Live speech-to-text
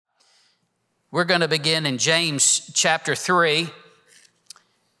We're going to begin in James chapter 4.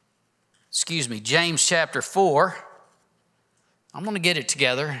 I'm going to get it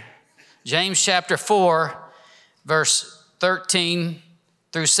together. James chapter 4, verse 13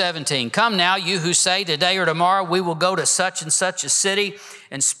 through 17. Come now, you who say today or tomorrow we will go to such and such a city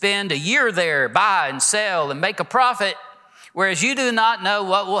and spend a year there, buy and sell and make a profit, whereas you do not know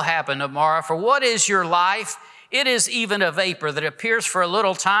what will happen tomorrow. For what is your life? It is even a vapor that appears for a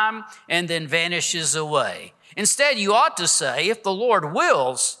little time and then vanishes away. Instead, you ought to say, if the Lord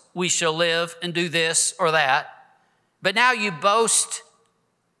wills, we shall live and do this or that. But now you boast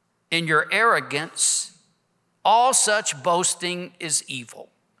in your arrogance. All such boasting is evil.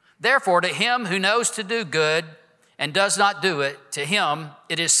 Therefore, to him who knows to do good and does not do it, to him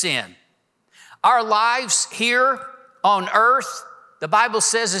it is sin. Our lives here on earth, the Bible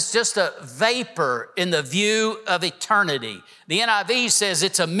says it's just a vapor in the view of eternity. The NIV says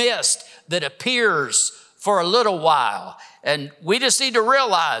it's a mist that appears for a little while. And we just need to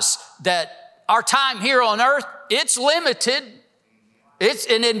realize that our time here on earth, it's limited.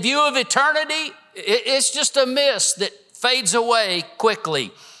 And in view of eternity, it's just a mist that fades away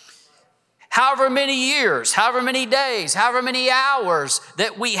quickly. However many years, however many days, however many hours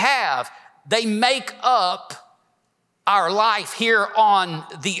that we have, they make up our life here on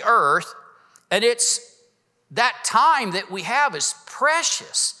the earth, and it's that time that we have is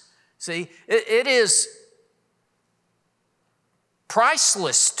precious. See, it is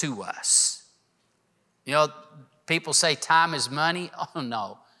priceless to us. You know, people say time is money. Oh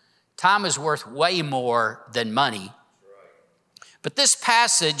no, time is worth way more than money. But this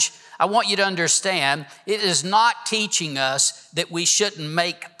passage, I want you to understand, it is not teaching us that we shouldn't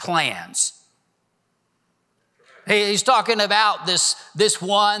make plans. He's talking about this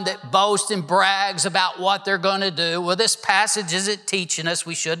one that boasts and brags about what they're going to do. Well, this passage isn't teaching us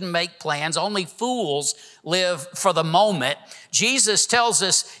we shouldn't make plans. Only fools live for the moment. Jesus tells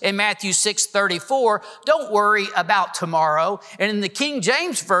us in Matthew 6:34, don't worry about tomorrow. And in the King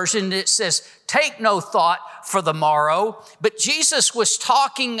James Version, it says, take no thought for the morrow. But Jesus was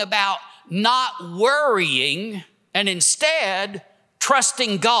talking about not worrying and instead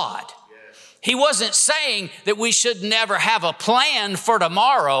trusting God. He wasn't saying that we should never have a plan for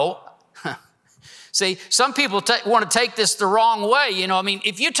tomorrow. See, some people want to take this the wrong way. You know, I mean,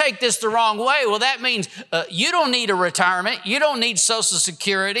 if you take this the wrong way, well, that means you don't need a retirement. You don't need Social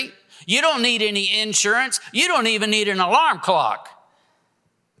Security. You don't need any insurance. You don't even need an alarm clock.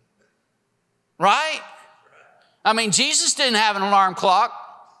 Right? I mean, Jesus didn't have an alarm clock.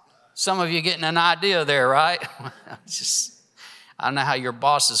 Some of you getting an idea there, right? I don't know how your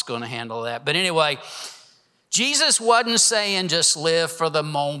boss is going to handle that. But anyway, Jesus wasn't saying just live for the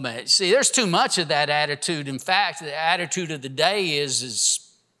moment. See, there's too much of that attitude. In fact, the attitude of the day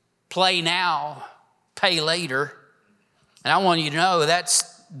is play now, pay later. And I want you to know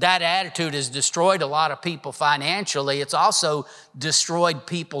that attitude has destroyed a lot of people financially. It's also destroyed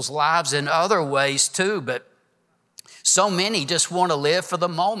people's lives in other ways too. But so many just want to live for the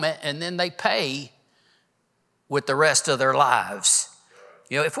moment and then they pay with the rest of their lives.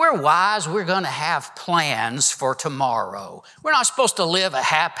 You know, if we're wise, we're going to have plans for tomorrow. We're not supposed to live a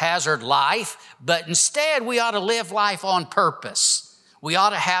haphazard life, but instead we ought to live life on purpose. We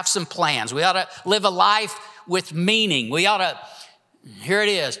ought to have some plans. We ought to live a life with meaning. We ought to, here it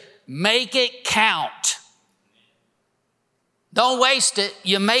is, make it count. Don't waste it.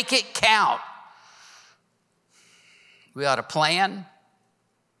 You make it count. We ought to plan,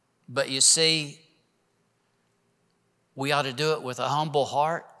 but you see, we ought to do it with a humble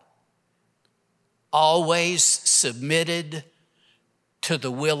heart, always submitted to the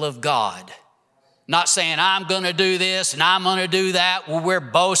will of God. Not saying, I'm going to do this and I'm going to do that. Well, we're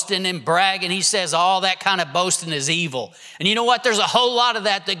boasting and bragging. He says all that kind of boasting is evil. And you know what? There's a whole lot of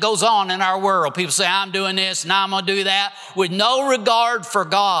that goes on in our world. People say, I'm doing this and I'm going to do that with no regard for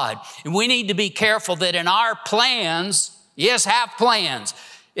God. And we need to be careful that in our plans, yes, have plans.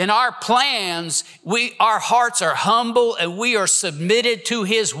 In our plans, our hearts are humble and we are submitted to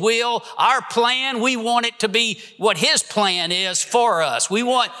His will. Our plan, we want it to be what His plan is for us. We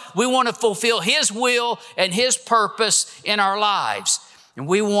want to fulfill His will and His purpose in our lives. And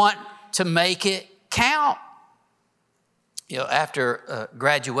we want to make it count. You know, after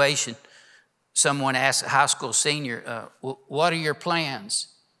graduation, someone asked a high school senior, what are your plans?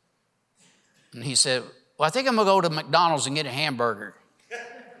 And he said, well, I think I'm going to go to McDonald's and get a hamburger.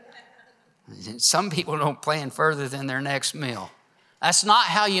 Some people don't plan further than their next meal. That's not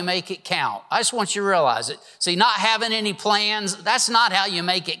how you make it count. I just want you to realize it. See, not having any plans, that's not how you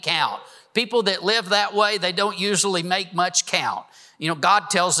make it count. People that live that way, they don't usually make much count. You know, God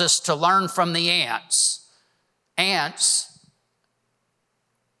tells us to learn from the ants. Ants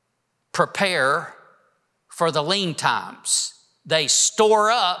prepare for the lean times. They store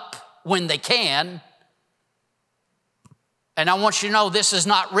up when they can. And I want you to know this is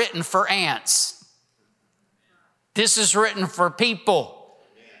not written for ants. This is written for people.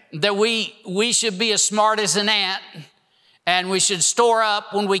 That we should be as smart as an ant, and we should store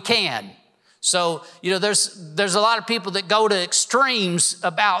up when we can. So, you know, there's a lot of people that go to extremes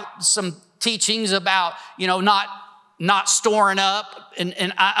about some teachings about, you know, not storing up.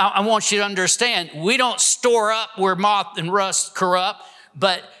 And I want you to understand, we don't store up where moth and rust corrupt,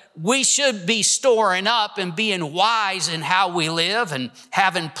 but we should be storing up and being wise in how we live and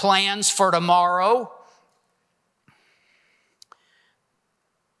having plans for tomorrow.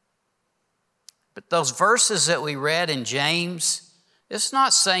 But those verses that we read in James, it's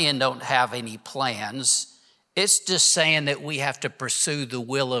not saying don't have any plans. It's just saying that we have to pursue the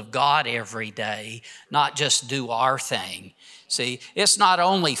will of God every day, not just do our thing. See, it's not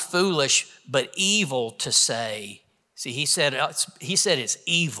only foolish, but evil to say. See, he said it's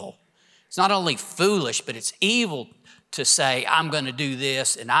evil. It's not only foolish, but it's evil to say, I'm going to do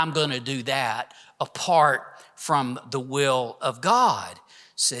this and I'm going to do that apart from the will of God.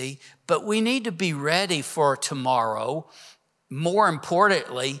 See, but we need to be ready for tomorrow. More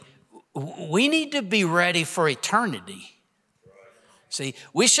importantly, we need to be ready for eternity. See,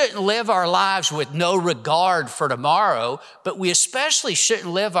 we shouldn't live our lives with no regard for tomorrow, but we especially shouldn't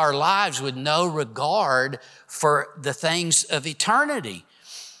live our lives with no regard for the things of eternity.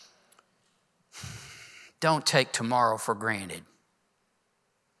 Don't take tomorrow for granted.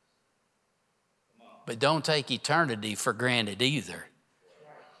 But don't take eternity for granted either.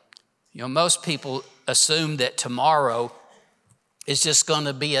 You know, most people assume that tomorrow is just going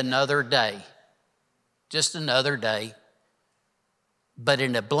to be another day, just another day. But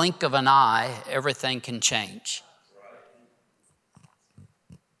in a blink of an eye, everything can change.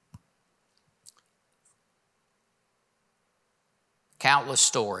 Countless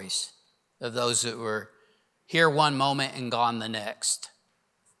stories of those that were here one moment and gone the next.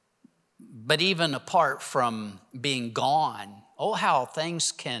 But even apart from being gone, oh, how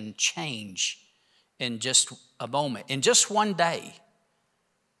things can change in just a moment, in just one day.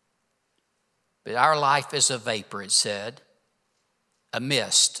 But our life is a vapor, it said, a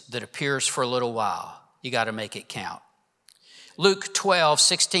mist that appears for a little while. You got to make it count. Luke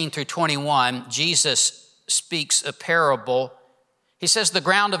 12:16-21, Jesus speaks a parable. He says, the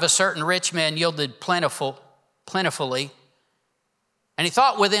ground of a certain rich man yielded plentifully. And he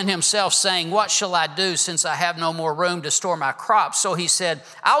thought within himself, saying, what shall I do since I have no more room to store my crops? So he said,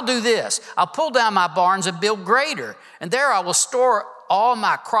 I'll do this. I'll pull down my barns and build greater. And there I will store all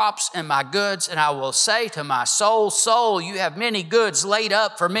my crops and my goods. And I will say to my soul, soul, you have many goods laid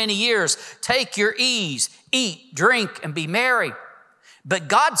up for many years. Take your ease, eat, drink, and be merry. But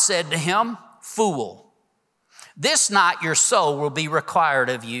God said to him, fool, this night your soul will be required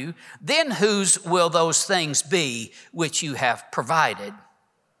of you. Then whose will those things be which you have provided?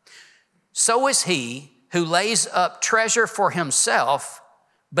 So is he who lays up treasure for himself,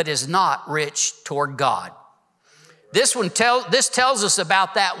 but is not rich toward God. This tells us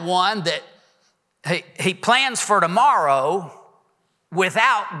about that one that he plans for tomorrow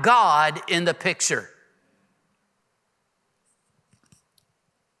without God in the picture.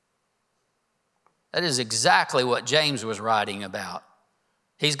 That is exactly what James was writing about.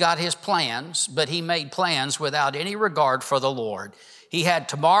 He's got his plans, but he made plans without any regard for the Lord. He had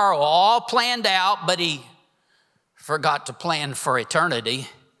tomorrow all planned out, but he forgot to plan for eternity.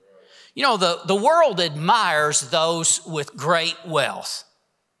 You know, the world admires those with great wealth.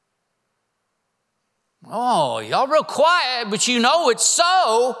 Oh, y'all real quiet, but you know it's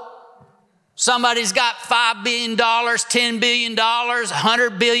so. Somebody's got $5 billion, $10 billion,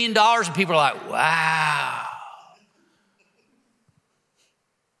 $100 billion, and people are like, wow.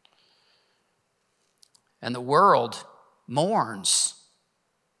 And the world mourns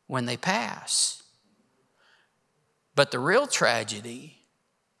when they pass. But the real tragedy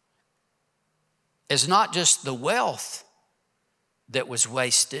is not just the wealth that was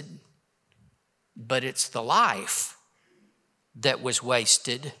wasted, but it's the life that was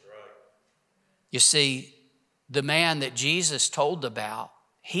wasted. You see, the man that Jesus told about,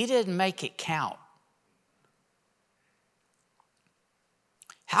 he didn't make it count.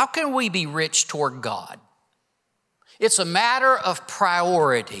 How can we be rich toward God? It's a matter of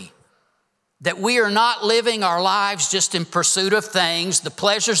priority, that we are not living our lives just in pursuit of things, the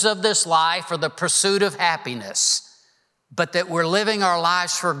pleasures of this life or the pursuit of happiness, but that we're living our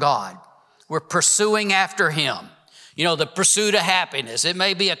lives for God. We're pursuing after Him. the pursuit of happiness. It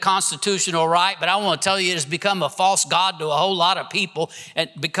may be a constitutional right, but I want to tell you it has become a false god to a whole lot of people, and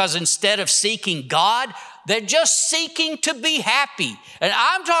because instead of seeking God, they're just seeking to be happy. And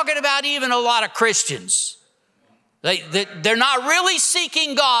I'm talking about even a lot of Christians. They're not really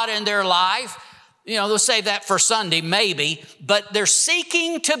seeking God in their life. They'll save that for Sunday, maybe, but they're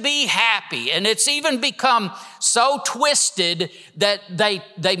seeking to be happy. And it's even become so twisted that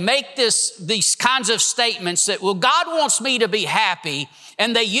they make these kinds of statements that, well, God wants me to be happy.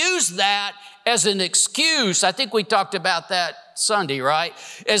 And they use that as an excuse. I think we talked about that Sunday, right?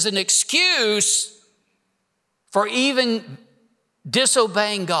 As an excuse for even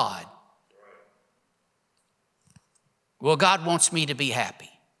disobeying God. Well, God wants me to be happy.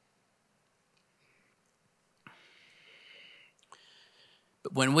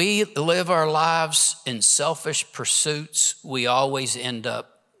 But when we live our lives in selfish pursuits, we always end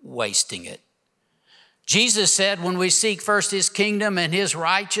up wasting it. Jesus said when we seek first his kingdom and his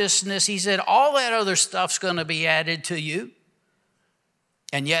righteousness, he said all that other stuff's going to be added to you.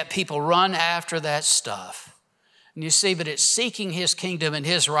 And yet people run after that stuff. And you see, but it's seeking his kingdom and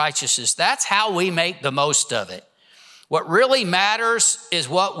his righteousness. That's how we make the most of it. What really matters is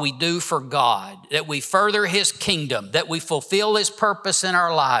what we do for God, that we further his kingdom, that we fulfill his purpose in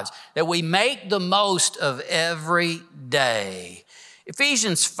our lives, that we make the most of every day.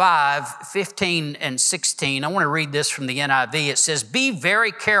 Ephesians 5:15 and 16, I want to read this from the NIV. It says, be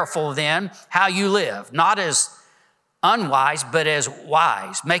very careful then how you live, not as unwise, but as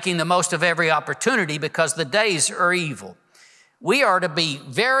wise, making the most of every opportunity because the days are evil. We are to be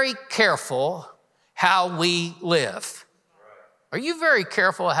very careful how we live. Are you very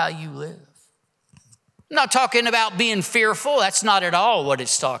careful how you live? I'm not talking about being fearful. That's not at all what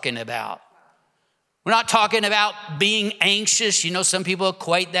it's talking about. We're not talking about being anxious. Some people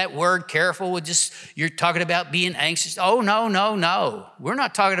equate that word careful with just, you're talking about being anxious. Oh, no. We're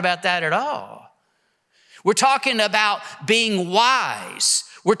not talking about that at all. We're talking about being wise.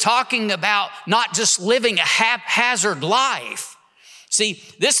 We're talking about not just living a haphazard life. See,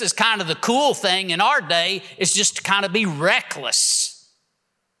 this is kind of the cool thing in our day, is just to kind of be reckless.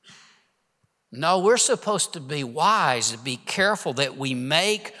 No, we're supposed to be wise and be careful that we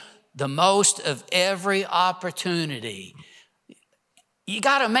make the most of every opportunity. You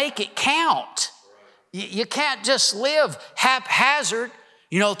got to make it count. You can't just live haphazard,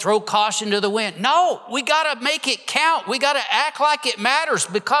 throw caution to the wind. No, we got to make it count. We got to act like it matters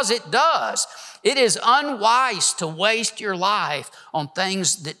because it does. It is unwise to waste your life on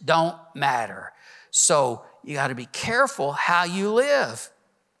things that don't matter. So you got to be careful how you live.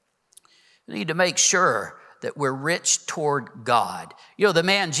 You need to make sure that we're rich toward God. The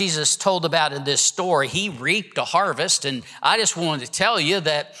man Jesus told about in this story, he reaped a harvest. And I just wanted to tell you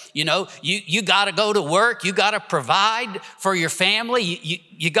that, you got to go to work. You got to provide for your family.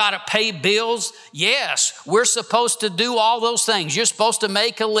 You got to pay bills. Yes, we're supposed to do all those things. You're supposed to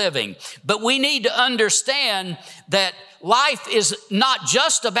make a living. But we need to understand that life is not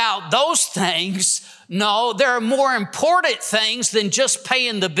just about those things. No, there are more important things than just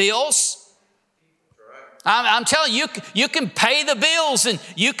paying the bills. I'm telling you, you can pay the bills and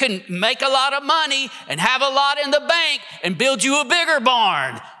you can make a lot of money and have a lot in the bank and build you a bigger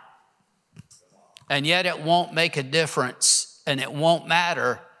barn. And yet it won't make a difference and it won't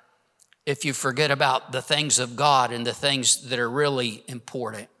matter if you forget about the things of God and the things that are really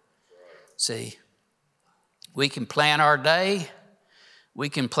important. See, we can plan our day, we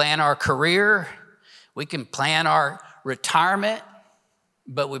can plan our career, we can plan our retirement,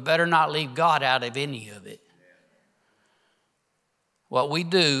 but we better not leave God out of any of it. What we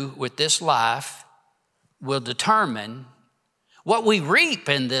do with this life will determine what we reap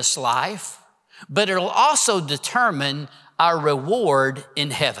in this life, but it'll also determine our reward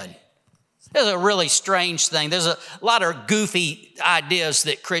in heaven. It's a really strange thing. There's a lot of goofy ideas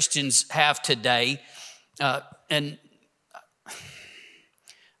that Christians have today, and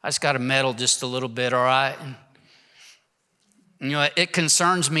I just got to meddle just a little bit, all right? It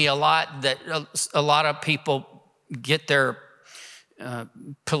concerns me a lot that a lot of people get their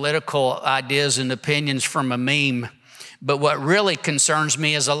political ideas and opinions from a meme. But what really concerns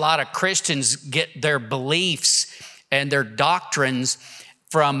me is a lot of Christians get their beliefs and their doctrines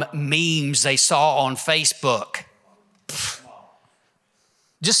from memes they saw on Facebook.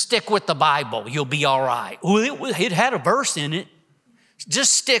 Just stick with the Bible. You'll be all right. Well, it had a verse in it.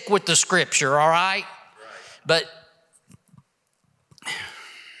 Just stick with the scripture, all right? But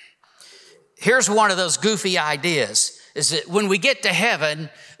here's one of those goofy ideas, is that when we get to heaven,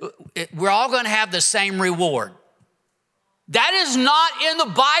 we're all going to have the same reward. That is not in the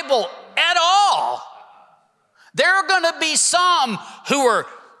Bible at all. There are going to be some who are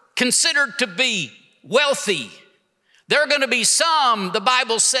considered to be wealthy. There are going to be some, the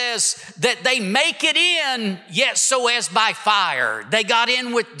Bible says, that they make it in, yet so as by fire. They got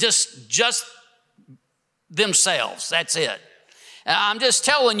in with just themselves. That's it. And I'm just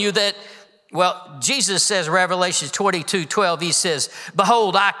telling you that, well, Jesus says, Revelation 22:12, he says,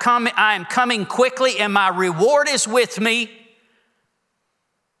 behold, I am coming quickly, and my reward is with me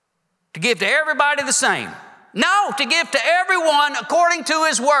to give to everybody the same. No, to give to everyone according to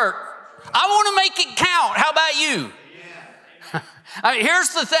his work. I want to make it count. How about you? I mean, here's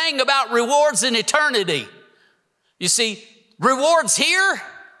the thing about rewards in eternity. You see, rewards here,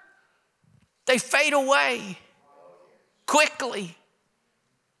 they fade away quickly.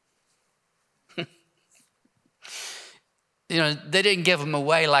 They didn't give them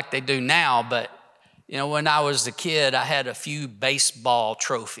away like they do now, but, when I was a kid, I had a few baseball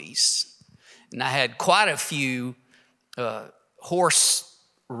trophies. And I had quite a few horse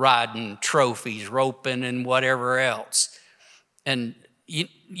riding trophies, roping and whatever else. And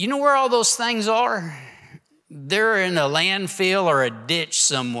you know where all those things are? They're in a landfill or a ditch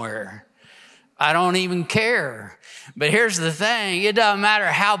somewhere. I don't even care. But here's the thing. It doesn't matter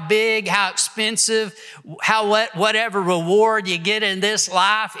how big, how expensive, whatever reward you get in this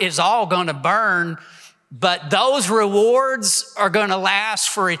life is all going to burn. But those rewards are going to last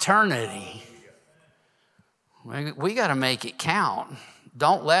for eternity. We got to make it count.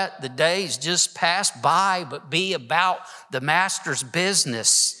 Don't let the days just pass by, but be about the master's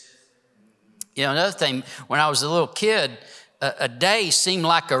business. Another thing, when I was a little kid, a day seemed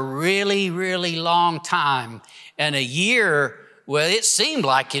like a really, really long time. And a year, well, it seemed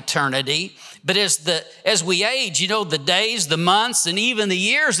like eternity. But as we age, the days, the months, and even the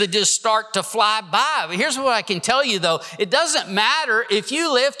years, they just start to fly by. But here's what I can tell you, though. It doesn't matter if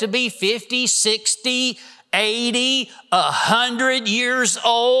you live to be 50, 60, 80, 100 years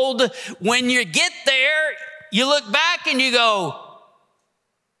old. When you get there, you look back and you go,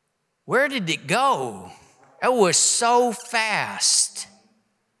 where did it go? It was so fast.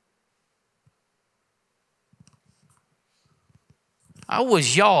 I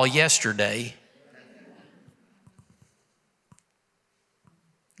was y'all yesterday.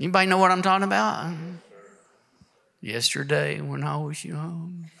 Anybody know what I'm talking about? Yesterday when I was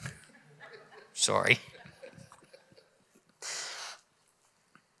young. Sorry.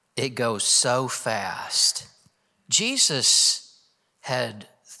 It goes so fast. Jesus had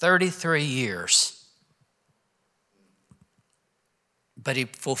 33 years, but he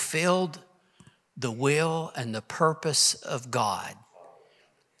fulfilled the will and the purpose of God.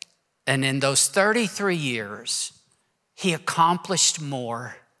 And in those 33 years, he accomplished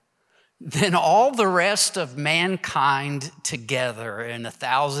more than all the rest of mankind together in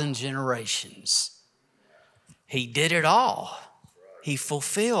 1,000 generations. He did it all. He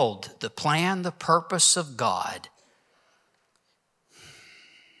fulfilled the plan, the purpose of God.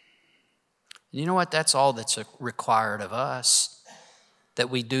 You know what? That's all that's required of us, that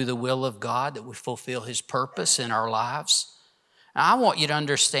we do the will of God, that we fulfill his purpose in our lives. Now, I want you to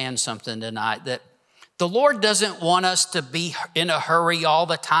understand something tonight, that the Lord doesn't want us to be in a hurry all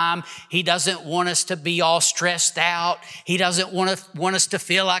the time. He doesn't want us to be all stressed out. He doesn't want us to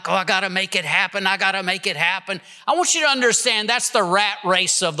feel like, I got to make it happen. I got to make it happen. I want you to understand that's the rat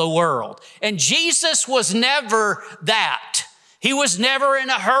race of the world. And Jesus was never that. He was never in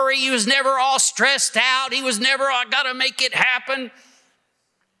a hurry. He was never all stressed out. He was never, I got to make it happen.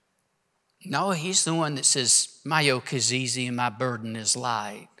 No, he's the one that says, my yoke is easy and my burden is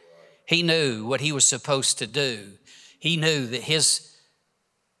light. He knew what he was supposed to do. He knew that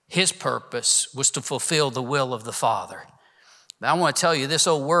his purpose was to fulfill the will of the Father. But I want to tell you, this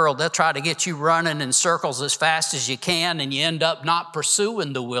old world, they'll try to get you running in circles as fast as you can, and you end up not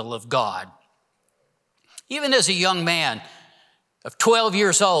pursuing the will of God. Even as a young man of 12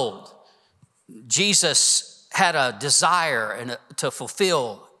 years old, Jesus had a desire to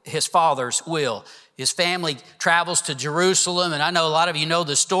fulfill his Father's will. His family travels to Jerusalem, and I know a lot of you know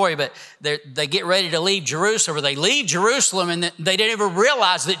the story, but they get ready to leave Jerusalem, or they leave Jerusalem, and they didn't even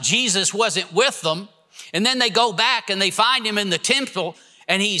realize that Jesus wasn't with them. And then they go back and they find him in the temple,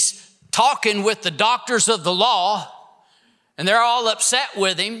 and he's talking with the doctors of the law, and they're all upset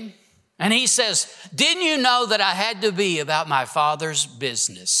with him. And he says, didn't you know that I had to be about my Father's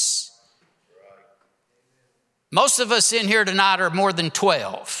business? Most of us in here tonight are more than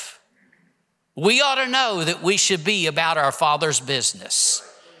 12. We ought to know that we should be about our Father's business.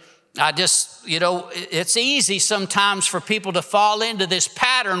 It's easy sometimes for people to fall into this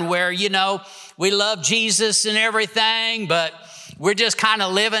pattern where, we love Jesus and everything, but we're just kind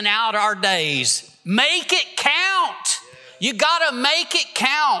of living out our days. Make it count. You got to make it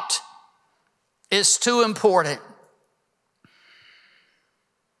count. It's too important.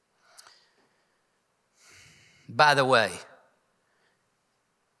 By the way,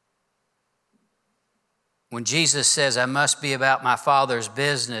 when Jesus says, I must be about my Father's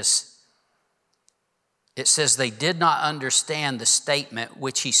business, it says they did not understand the statement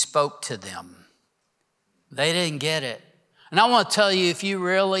which he spoke to them. They didn't get it. And I want to tell you, if you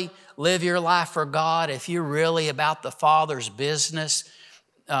really live your life for God, if you're really about the Father's business,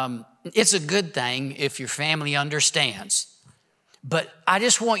 it's a good thing if your family understands. But I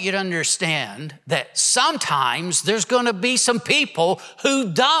just want you to understand that sometimes there's going to be some people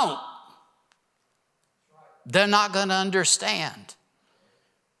who don't. They're not going to understand.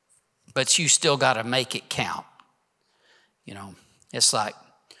 But you still got to make it count. You know, it's like,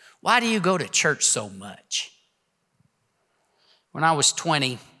 why do you go to church so much? When I was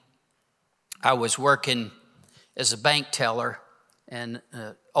 20, I was working as a bank teller, and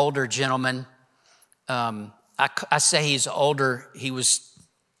an older gentleman, I say he's older, he was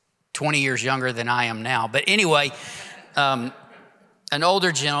 20 years younger than I am now. But anyway, an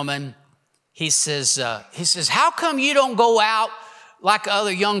older gentleman, he says, how come you don't go out like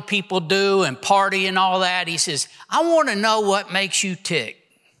other young people do and party and all that? He says, I want to know what makes you tick.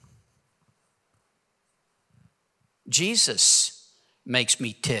 Jesus makes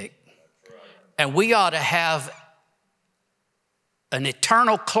me tick. And we ought to have an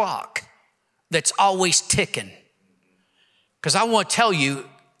eternal clock that's always ticking. Because I want to tell you,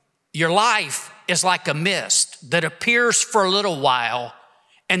 your life is like a mist that appears for a little while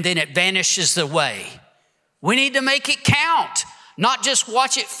and then it vanishes away. We need to make it count. Not just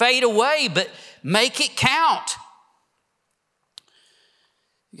watch it fade away, but make it count.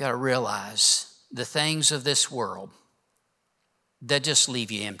 You got to realize the things of this world, they just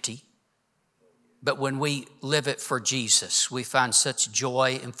leave you empty. But when we live it for Jesus, we find such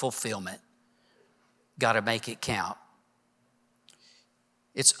joy and fulfillment. Got to make it count.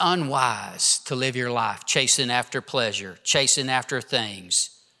 It's unwise to live your life chasing after pleasure, chasing after things,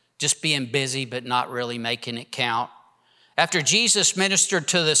 just being busy but not really making it count. After Jesus ministered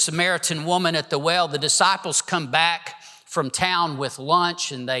to the Samaritan woman at the well, the disciples come back from town with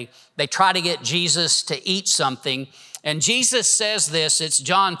lunch, and they try to get Jesus to eat something. And Jesus says this, it's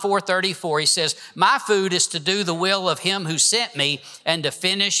John 4:34. He says, my food is to do the will of him who sent me and to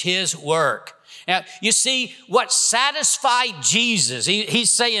finish his work. Now, you see, what satisfied Jesus,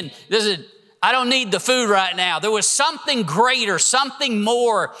 he's saying, I don't need the food right now. There was something greater, something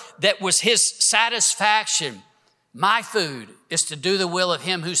more that was his satisfaction. My food is to do the will of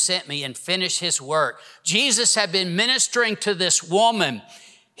him who sent me and finish his work. Jesus had been ministering to this woman.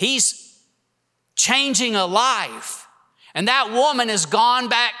 He's changing a life. And that woman has gone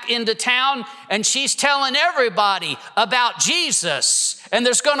back into town and she's telling everybody about Jesus. And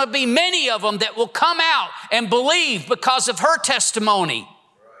there's going to be many of them that will come out and believe because of her testimony.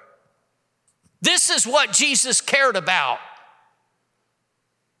 This is what Jesus cared about.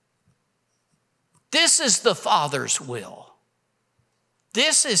 This is the Father's will.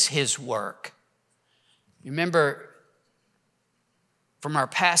 This is his work. You remember from our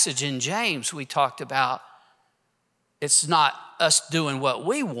passage in James, we talked about it's not us doing what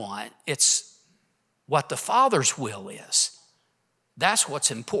we want, it's what the Father's will is. That's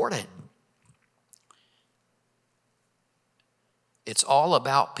what's important. It's all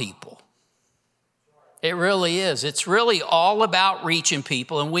about people. It really is. It's really all about reaching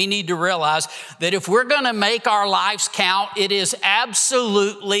people, and we need to realize that if we're going to make our lives count, it is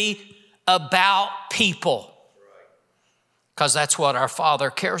absolutely about people, because that's what our Father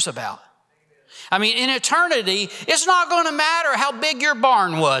cares about. I mean, in eternity, it's not going to matter how big your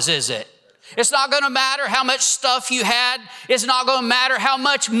barn was, is it? It's not going to matter how much stuff you had. It's not going to matter how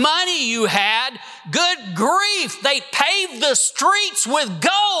much money you had. Good grief, they paved the streets with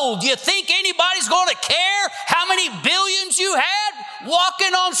gold. You think anybody's going to care how many billions you had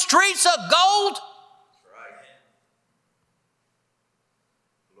walking on streets of gold?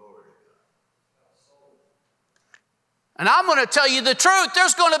 And I'm going to tell you the truth.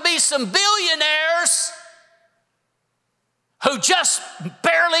 There's going to be some billionaires who just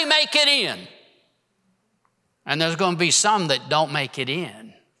barely make it in. And there's going to be some that don't make it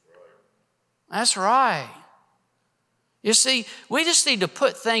in. That's right. You see, we just need to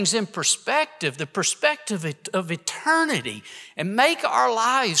put things in perspective, the perspective of eternity, and make our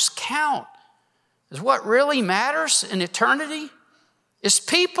lives count. Because what really matters in eternity is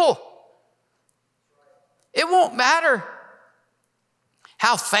people. It won't matter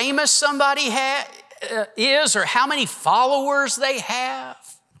how famous somebody is or how many followers they have.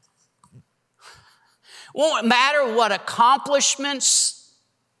 Won't matter what accomplishments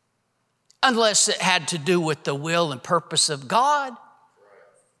unless it had to do with the will and purpose of God.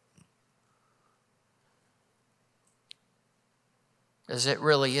 As it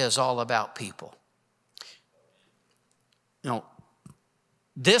really is all about people. You know,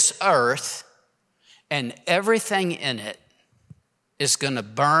 this earth and everything in it is going to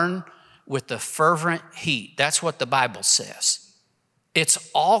burn with the fervent heat. That's what the Bible says. It's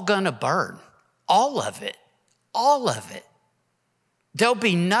all going to burn. All of it. All of it. There'll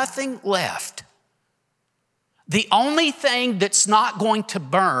be nothing left. The only thing that's not going to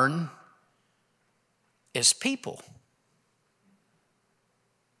burn is people.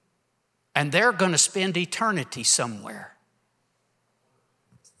 And they're going to spend eternity somewhere.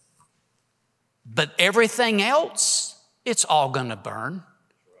 But everything else, it's all going to burn.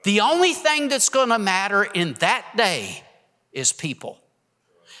 The only thing that's going to matter in that day is people.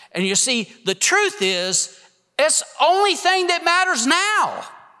 And you see, the truth is, it's the only thing that matters now.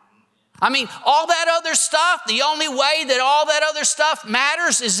 I mean, all that other stuff, the only way that all that other stuff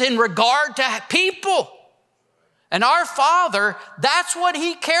matters is in regard to people. And our Father, that's what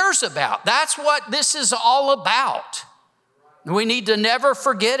He cares about. That's what this is all about. We need to never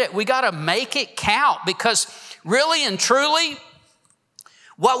forget it. We got to make it count, because really and truly,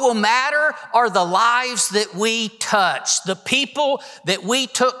 what will matter are the lives that we touch, the people that we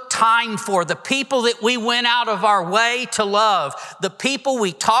took time for, the people that we went out of our way to love, the people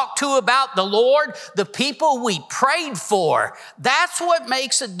we talked to about the Lord, the people we prayed for. That's what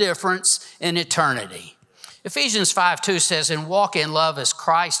makes a difference in eternity. Ephesians 5:2 says, and walk in love as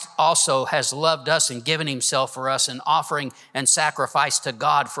Christ also has loved us and given Himself for us, an offering and sacrifice to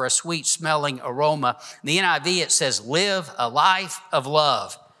God for a sweet smelling aroma. In the NIV, it says, live a life of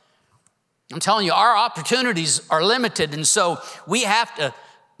love. I'm telling you, our opportunities are limited, and so we have to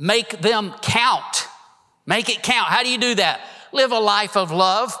make them count. Make it count. How do you do that? Live a life of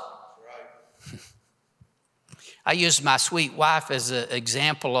love. I use my sweet wife as an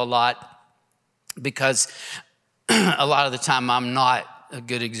example a lot, because a lot of the time I'm not a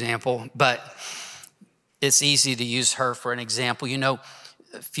good example, but it's easy to use her for an example. You know,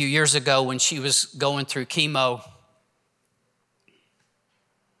 a few years ago when she was going through chemo,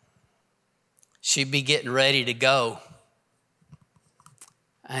 she'd be getting ready to go,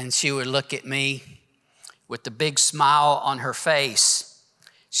 and she would look at me with the big smile on her face.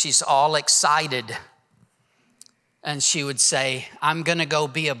 She's all excited, and she would say, I'm going to go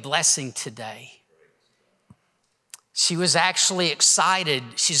be a blessing today. She was actually excited.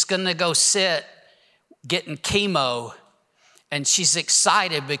 She's going to go sit getting chemo, and she's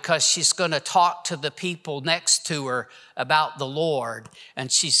excited because she's going to talk to the people next to her about the Lord, and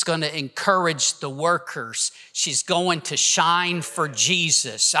she's going to encourage the workers. She's going to shine for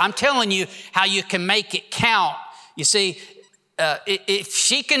Jesus. I'm telling you how you can make it count. You see, if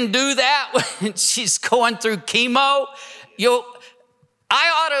she can do that when she's going through chemo, I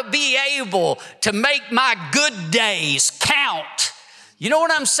ought to be able to make my good days count. You know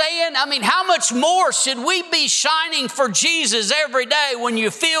what I'm saying? I mean, how much more should we be shining for Jesus every day when you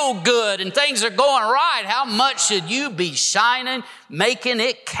feel good and things are going right? How much should you be shining, making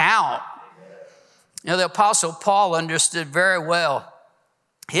it count? You know, the Apostle Paul understood very well.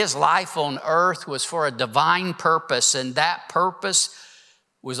 His life on earth was for a divine purpose, and that purpose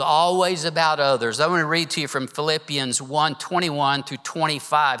was always about others. I want to read to you from Philippians 1:21 through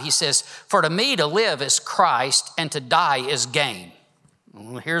 25. He says, for to me to live is Christ, and to die is gain.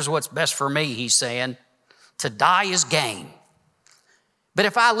 Well, here's what's best for me, he's saying. To die is gain. But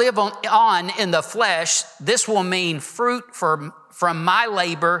if I live on in the flesh, this will mean fruit from my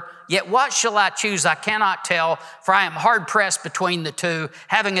labor. Yet what shall I choose? I cannot tell, for I am hard pressed between the two,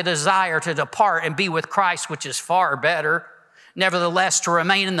 having a desire to depart and be with Christ, which is far better. Nevertheless, to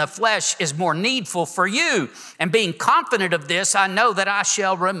remain in the flesh is more needful for you. And being confident of this, I know that I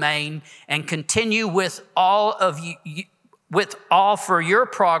shall remain and continue with all for your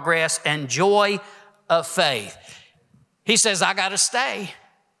progress and joy of faith. He says, I got to stay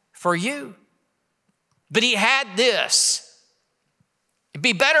for you. But he had this. It'd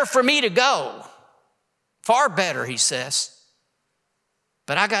be better for me to go. Far better, he says.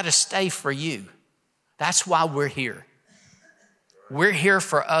 But I got to stay for you. That's why we're here. We're here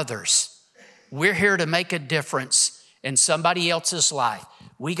for others. We're here to make a difference in somebody else's life.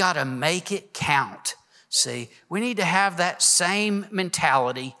 We got to make it count. See, we need to have that same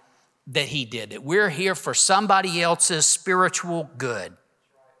mentality that he did. That we're here for somebody else's spiritual good.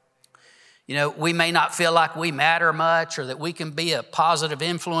 You know, we may not feel like we matter much or that we can be a positive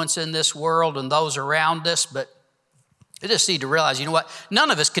influence in this world and those around us, but You just need to realize, you know what?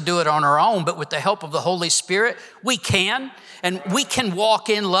 None of us could do it on our own, but with the help of the Holy Spirit, we can. And we can walk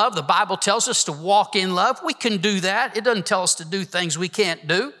in love. The Bible tells us to walk in love. We can do that. It doesn't tell us to do things we can't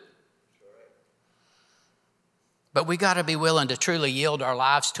do. But we got to be willing to truly yield our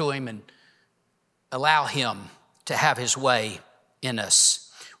lives to him and allow him to have his way in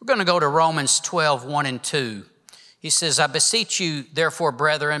us. We're going to go to Romans 12, 1 and 2. He says, I beseech you, therefore,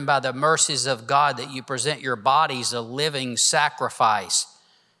 brethren, by the mercies of God, that you present your bodies a living sacrifice.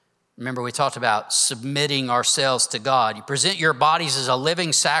 Remember, we talked about submitting ourselves to God. You present your bodies as a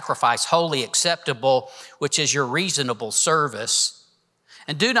living sacrifice, holy, acceptable, which is your reasonable service.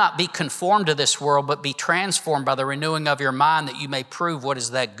 And do not be conformed to this world, but be transformed by the renewing of your mind, that you may prove what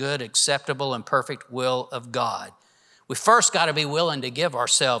is that good, acceptable, and perfect will of God. We first got to be willing to give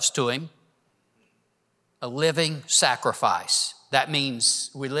ourselves to him, a living sacrifice. That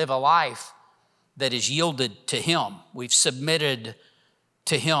means we live a life that is yielded to him. We've submitted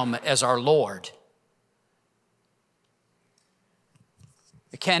to him as our Lord.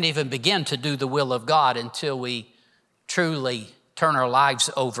 We can't even begin to do the will of God until we truly turn our lives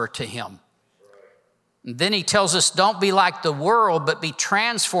over to him. And then he tells us, don't be like the world, but be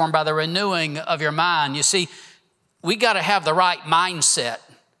transformed by the renewing of your mind. You see, we got to have the right mindset.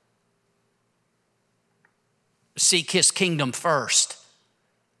 Seek his kingdom first.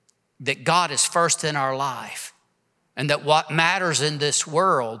 That God is first in our life. And that what matters in this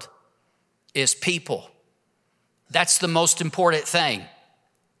world is people. That's the most important thing.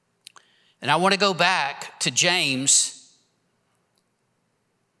 And I want to go back to James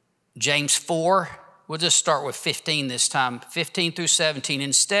 4. We'll just start with 15 this time, 15 through 17.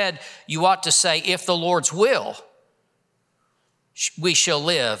 Instead, you ought to say, if the Lord's will, we shall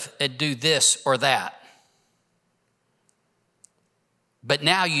live and do this or that. But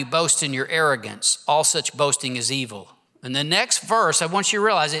now you boast in your arrogance. All such boasting is evil. And the next verse, I want you to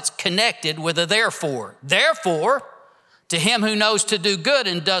realize it's connected with a therefore. Therefore, to him who knows to do good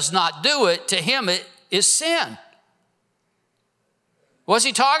and does not do it, to him it is sin. What's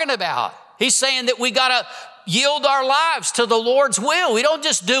he talking about? He's saying that we got to yield our lives to the Lord's will. We don't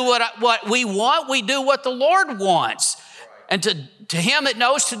just do what we want, we do what the Lord wants. And to him that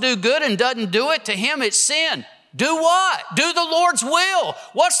knows to do good and doesn't do it, to him it's sin. Do what? Do the Lord's will.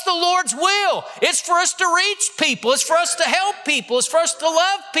 What's the Lord's will? It's for us to reach people. It's for us to help people. It's for us to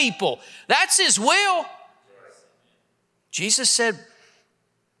love people. That's his will. Jesus said,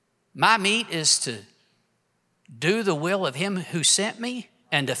 my meat is to do the will of him who sent me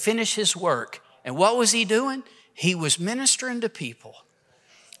and to finish his work. And what was he doing? He was ministering to people.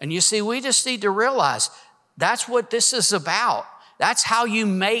 And you see, we just need to realize that's what this is about. That's how you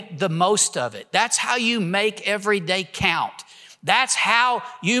make the most of it. That's how you make every day count. That's how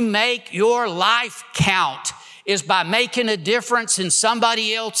you make your life count, is by making a difference in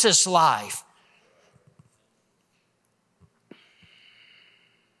somebody else's life.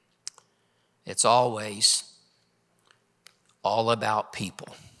 It's always all about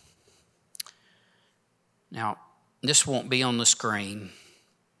people. Now, this won't be on the screen.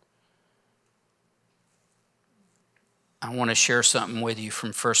 I want to share something with you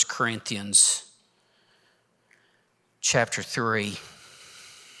from 1 Corinthians chapter 3.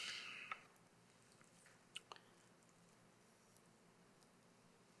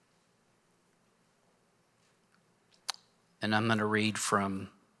 And I'm going to read from,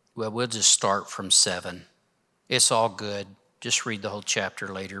 we'll just start from 7. It's all good. Just read the whole chapter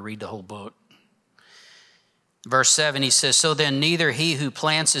later. Read the whole book. Verse 7, he says, so then neither he who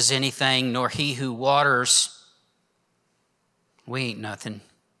plants is anything, nor he who waters. We ain't nothing.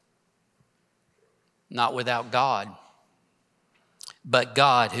 Not without God. But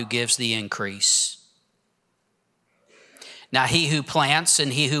God who gives the increase. Now he who plants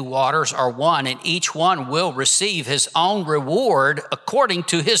and he who waters are one, and each one will receive his own reward according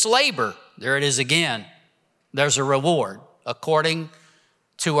to his labor. There it is again. There's a reward according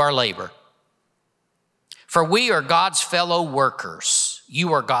to our labor. For we are God's fellow workers.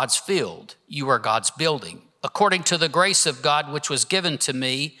 You are God's field. You are God's building. According to the grace of God which was given to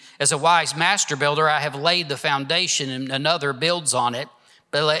me, as a wise master builder, I have laid the foundation and another builds on it.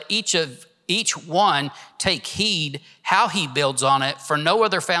 But let each one take heed how he builds on it, for no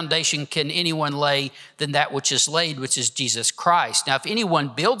other foundation can anyone lay than that which is laid, which is Jesus Christ. Now, if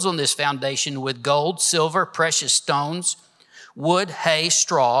anyone builds on this foundation with gold, silver, precious stones, wood, hay,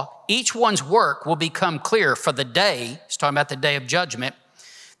 straw, each one's work will become clear, for the day, he's talking about the day of judgment,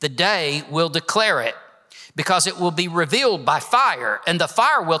 the day will declare it, because it will be revealed by fire, and the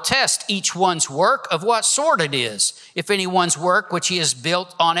fire will test each one's work of what sort it is. If anyone's work which he has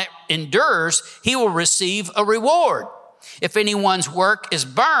built on it endures, he will receive a reward. If anyone's work is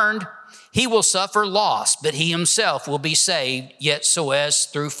burned, he will suffer loss, but he himself will be saved, yet so as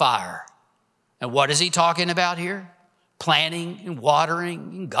through fire. And what is he talking about here? Planting and watering,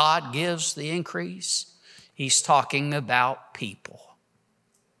 and God gives the increase. He's talking about people.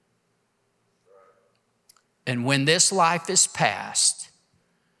 And when this life is past,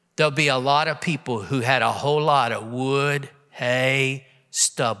 there'll be a lot of people who had a whole lot of wood, hay,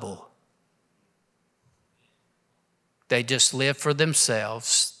 stubble. They just lived for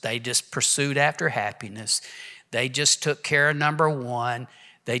themselves. They just pursued after happiness. They just took care of number one.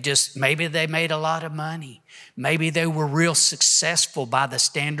 Maybe they made a lot of money. Maybe they were real successful by the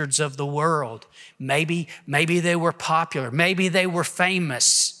standards of the world. Maybe they were popular. Maybe they were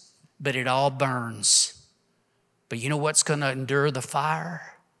famous, but it all burns. But you know what's going to endure the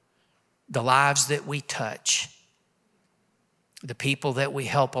fire? The lives that we touch, the people that we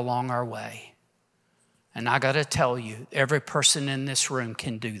help along our way. And I got to tell you, every person in this room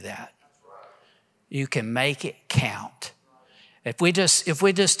can do that. You can make it count. If we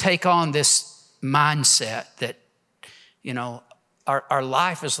just take on this mindset that, you know, our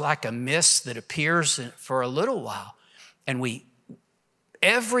life is like a mist that appears for a little while, and we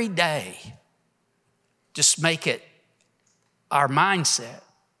every day just make it our mindset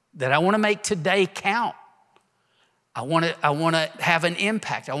that I want to make today count. I want to have an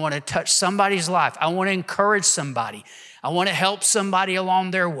impact. I want to touch somebody's life. I want to encourage somebody. I want to help somebody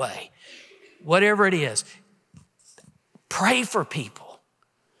along their way. Whatever it is, pray for people.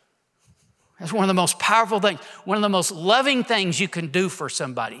 That's one of the most powerful things. One of the most loving things you can do for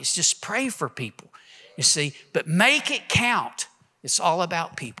somebody is just pray for people, you see. But make it count. It's all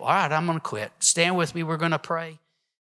about people. All right, I'm going to quit. Stand with me. We're going to pray.